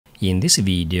In this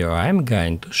video, I'm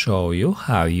going to show you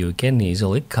how you can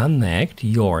easily connect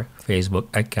your Facebook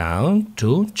account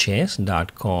to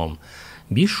chess.com.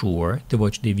 Be sure to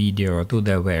watch the video to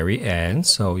the very end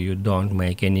so you don't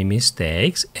make any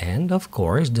mistakes, and of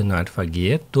course do not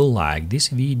forget to like this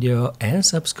video and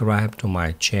subscribe to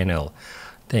my channel.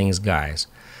 Thanks guys.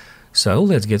 So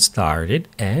let's get started,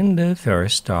 and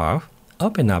first off,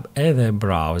 open up a web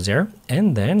browser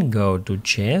and then go to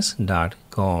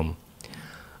chess.com.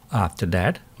 After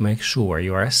that, make sure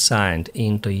you are signed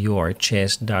into your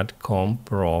chess.com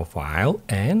profile,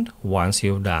 and once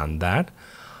you've done that,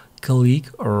 click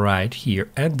right here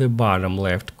at the bottom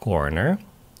left corner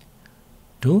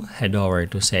to head over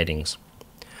to settings.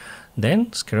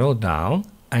 Then scroll down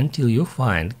until you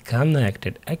find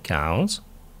connected accounts,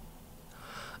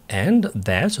 and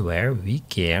that's where we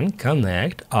can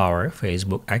connect our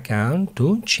Facebook account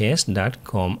to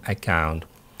chess.com account.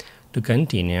 To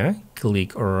continue,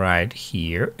 click right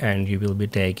here and you will be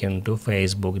taken to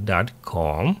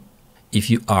facebook.com. If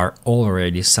you are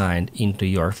already signed into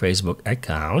your Facebook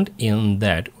account in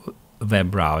that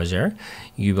web browser,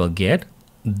 you will get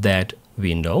that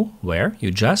window where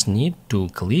you just need to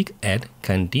click at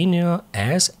continue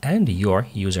as and your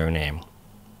username.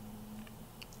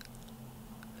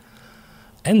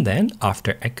 And then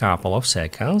after a couple of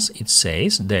seconds, it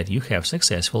says that you have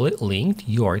successfully linked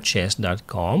your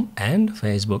chess.com and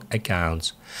Facebook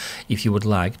accounts. If you would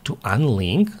like to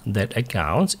unlink that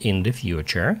accounts in the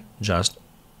future, just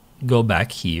go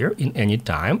back here in any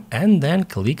time and then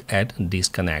click at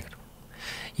disconnect.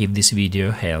 If this video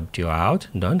helped you out,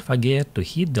 don't forget to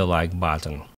hit the like button.